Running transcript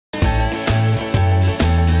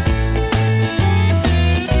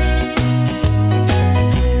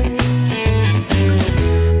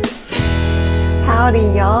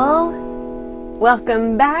Howdy, y'all.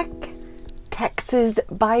 Welcome back. Texas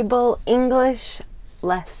Bible English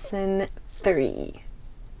Lesson 3.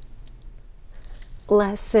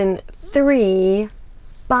 Lesson 3,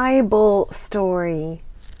 Bible Story.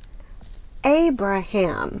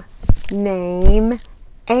 Abraham. Name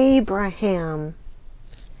Abraham.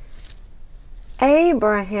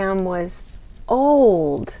 Abraham was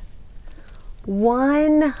old.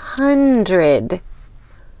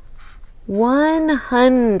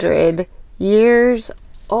 100 years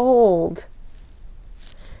old.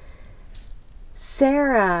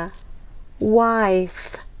 Sarah,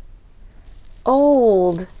 wife,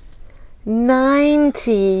 old,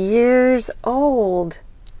 90 years old.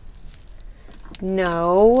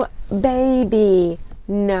 No baby,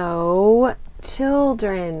 no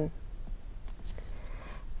children.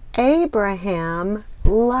 Abraham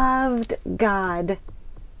loved God.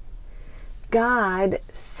 God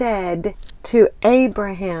said to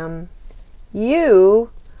Abraham, "You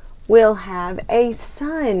will have a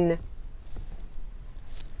son."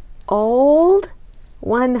 Old,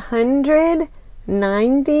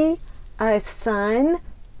 190, a son,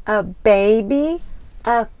 a baby,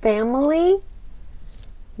 a family?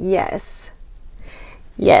 Yes.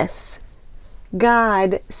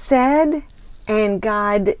 God said and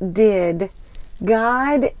God did.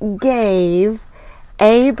 God gave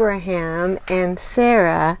Abraham and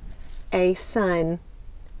Sarah a son.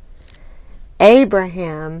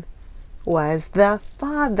 Abraham was the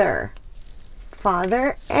father.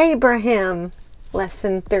 Father Abraham.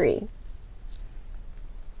 Lesson 3.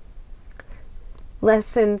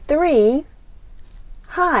 Lesson 3.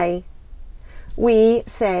 Hi. We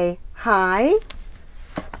say hi.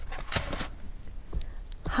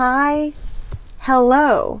 Hi.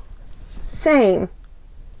 Hello. Same.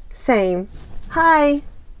 Hi.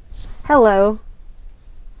 Hello.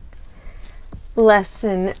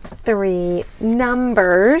 Lesson 3,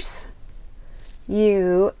 numbers.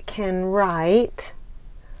 You can write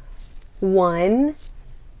 1,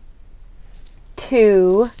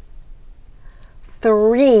 2,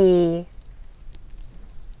 3.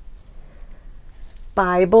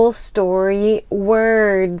 Bible story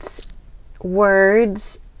words.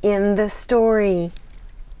 Words in the story.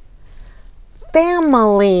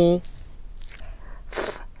 Family.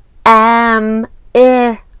 Family.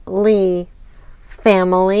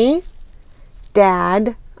 Family.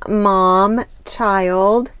 Dad, mom,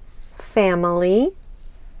 child. Family.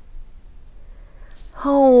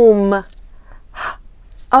 Home.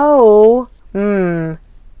 Home.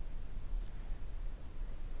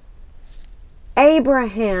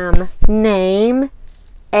 Abraham. Name.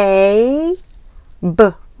 Abraham.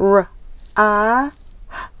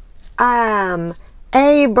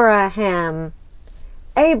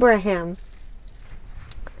 Abraham.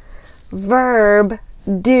 Verb,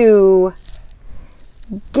 do.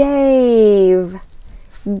 Gave.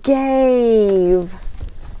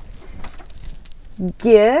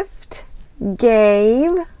 Gift,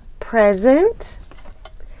 gave, present.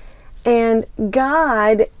 And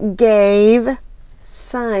God gave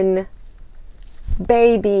son,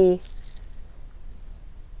 baby.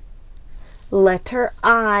 Letter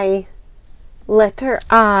I.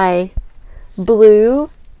 Blue,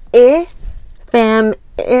 family.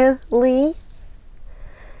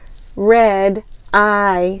 Red,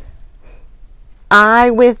 I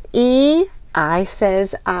with E, I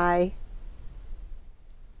says I.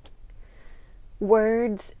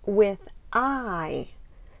 Words with I.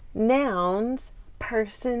 Nouns,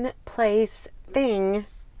 person, place, thing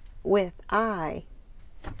with I.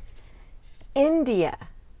 India.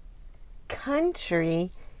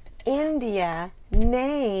 Country, India.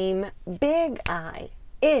 Name, big I.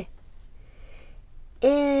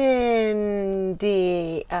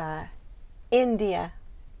 India.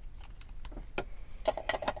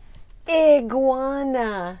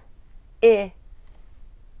 Iguana.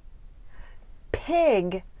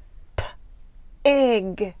 Pig.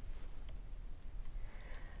 Egg.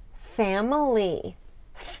 Family.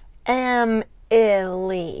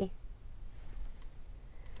 Family.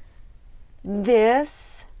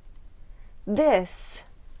 This.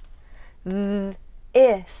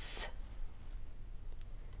 Is.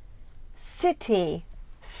 City.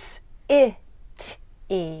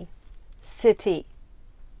 City.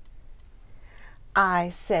 I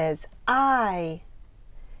says I.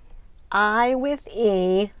 I with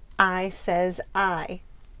E, I says I.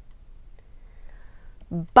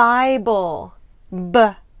 Bible.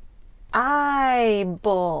 Bible.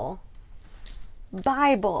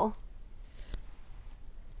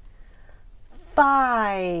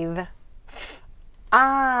 5.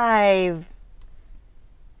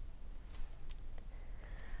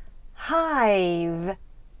 hive.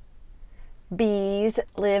 Bees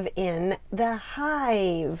live in the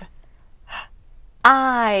hive.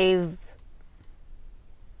 I've.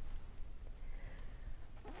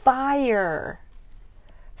 Fire.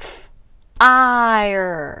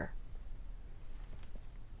 Ire.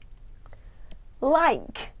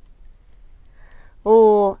 Like.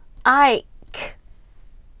 Ike.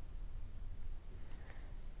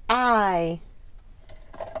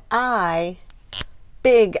 I,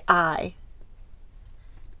 big I.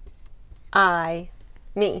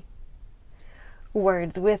 Me.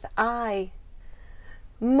 Words with I.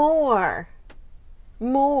 More.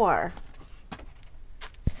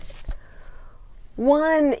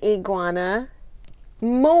 One iguana.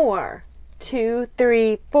 More. 2,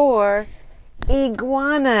 3, 4.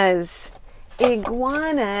 Iguanas.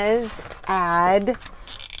 Iguanas add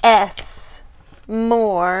S.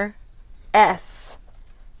 More. S.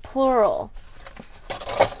 Plural.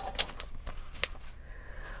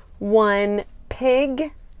 One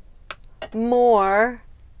pig. More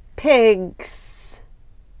pigs.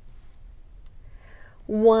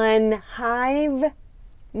 One hive.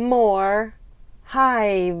 More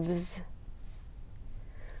hives.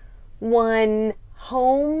 One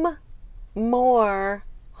home. More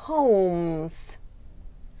homes.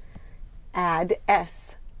 Add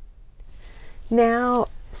S. Now,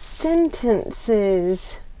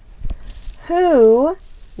 sentences. Who,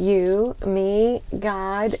 you, me,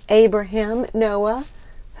 God, Abraham, Noah.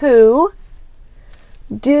 Who?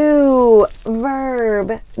 Do,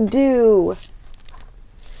 verb, do.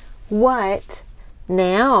 What?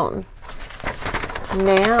 Noun.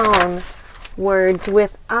 Noun. Words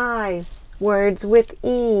with I. Words with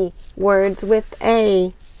E. Words with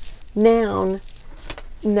A. Noun.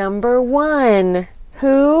 Number 1.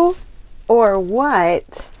 Who or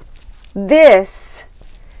what? This.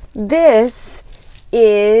 This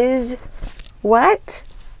is what?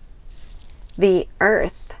 The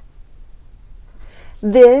earth.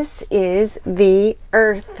 This is the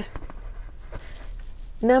earth.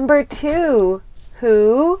 Number 2.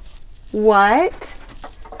 Who? What?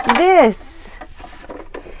 This.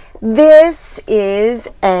 This is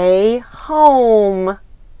a home.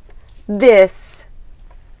 This.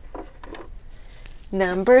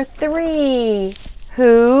 Number 3.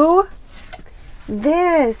 Who?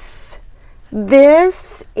 This.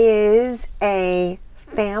 This is a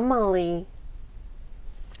family.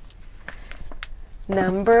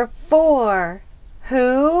 Number 4.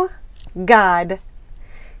 Who? God.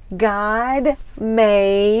 God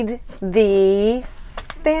made the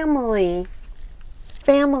family.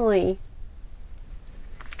 Family.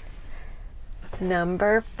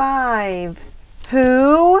 Number 5.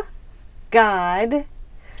 Who? God.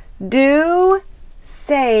 Do.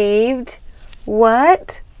 Saved.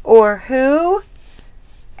 What or who?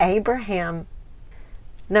 Abraham.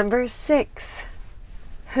 Number 6.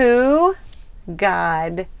 Who?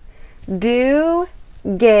 God. Do.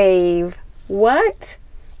 Gave. What?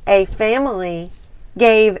 A family.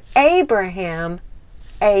 Gave Abraham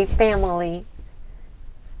a family.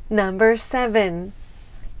 Number 7.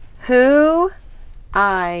 Who?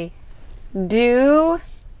 I. Do.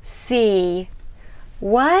 See.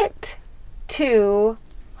 What? 2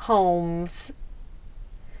 homes.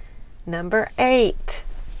 Number 8.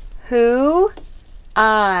 Who?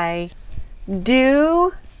 I.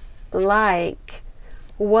 Do. Like.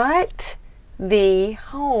 What? The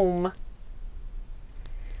home.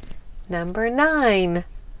 Number 9.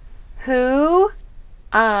 Who?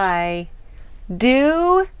 I.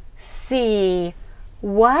 Do. See.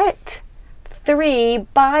 What? 3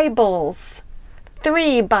 Bibles.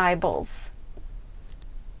 3 Bibles.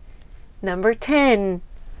 Number 10.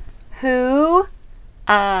 Who?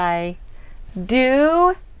 I.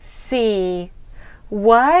 Do. See.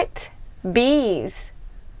 What? Bees.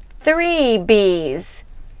 3 bees.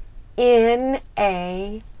 In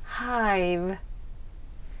a hive.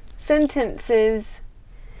 Sentences.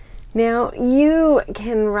 Now you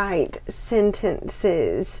can write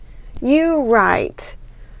sentences. You write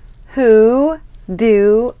who,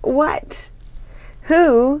 do, what.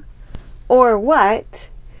 Who or what.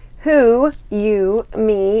 Who, you,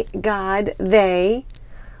 me, God, they.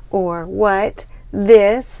 Or what,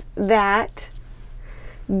 this, that.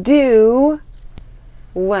 Do,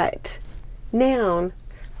 what. Noun,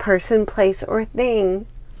 person, place, or thing.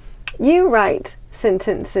 You write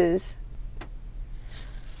sentences.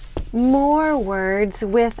 More words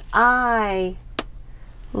with I.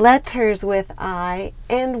 Letters with I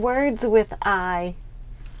and words with I.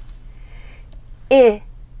 I,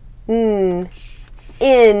 n,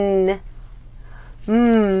 in,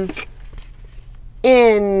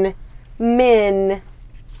 in, min,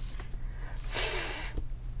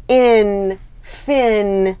 in,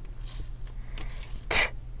 fin. T,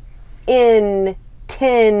 in,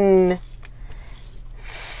 tin.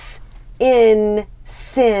 S, in,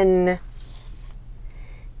 sin.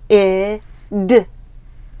 Id,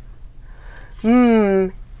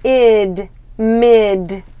 id,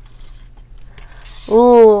 mid.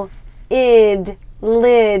 L, id,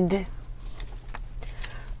 lid.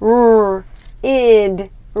 R, id,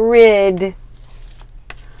 rid.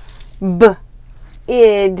 B,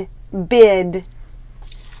 id, bid.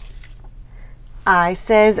 I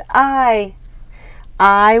says I.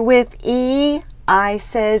 I with E, I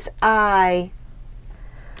says I.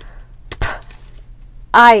 P,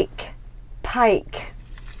 Ike, pike.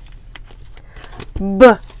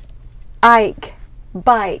 B, Ike,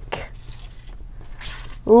 bike.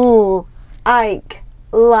 L, Ike,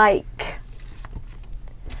 like.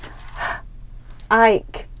 H,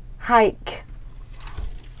 Ike, hike.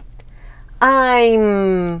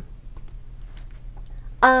 I'm.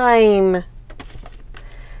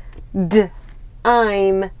 D,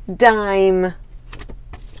 I'm, dime.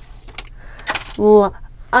 L,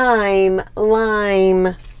 I'm,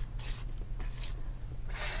 lime.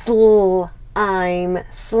 Sl, I'm,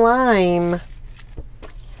 slime.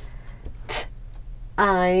 T,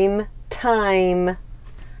 I'm, time.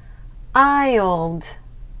 Isled,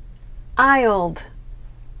 isled.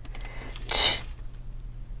 Ch,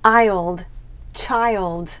 isled,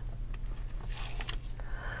 child.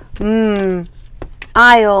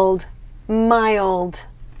 Isled, mild.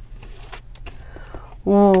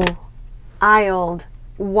 W, isled,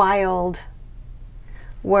 wild.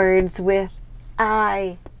 Words with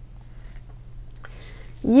I.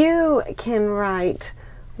 You can write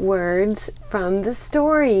words from the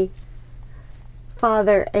story.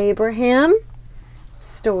 Father Abraham,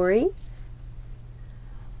 story.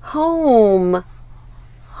 Home,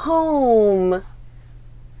 home.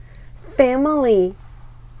 Family,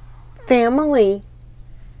 family.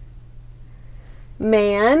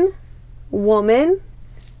 Man, woman,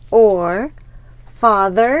 or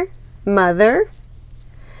father, mother.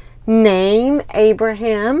 Name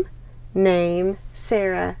Abraham, name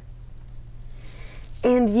Sarah.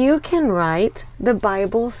 And you can write the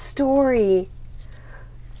Bible story.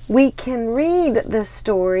 We can read the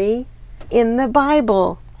story in the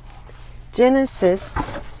Bible. Genesis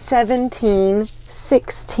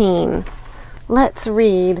 17:16. Let's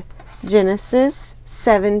read Genesis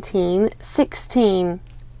 17:16.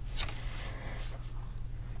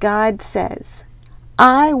 God says,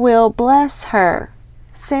 I will bless her,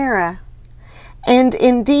 Sarah, and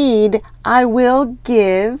indeed I will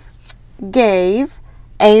gave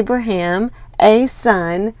Abraham a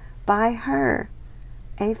son by her,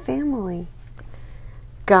 a family.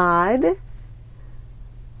 God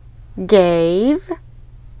gave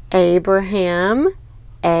Abraham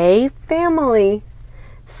a family.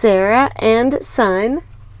 Sarah and son,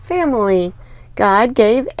 family. God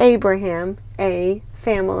gave Abraham a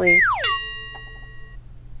family.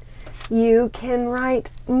 You can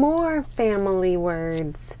write more family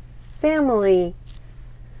words. Family.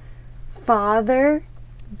 Father,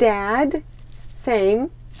 dad, same.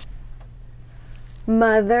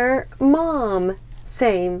 Mother, mom,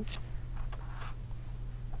 same.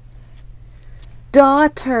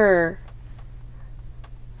 Daughter,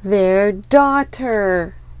 their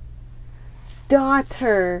daughter.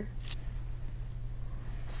 Daughter.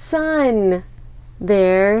 Son,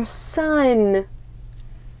 their son.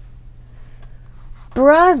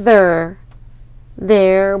 Brother,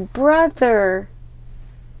 their brother.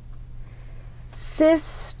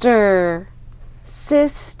 Sister,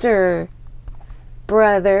 sister.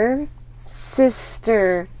 Brother,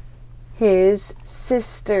 sister, his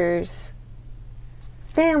sisters.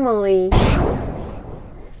 Family.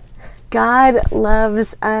 God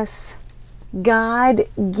loves us. God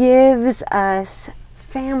gives us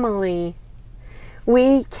family.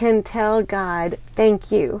 We can tell God,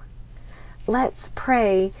 thank you. Let's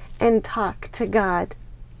pray and talk to God.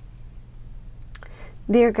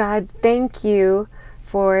 Dear God, thank you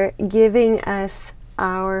for giving us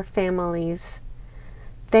our families.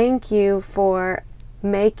 Thank you for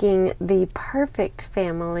making the perfect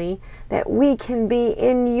family that we can be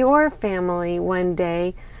in your family one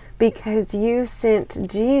day because you sent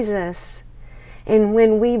Jesus. And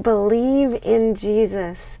when we believe in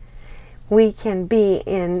Jesus, we can be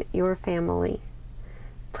in your family.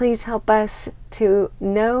 Please help us to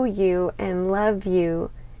know you and love you.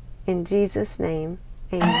 In Jesus' name,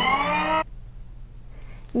 amen.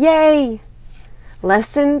 Yay!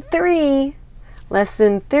 Lesson 3.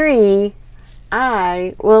 Lesson 3.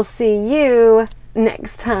 I will see you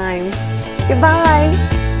next time.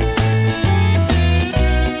 Goodbye.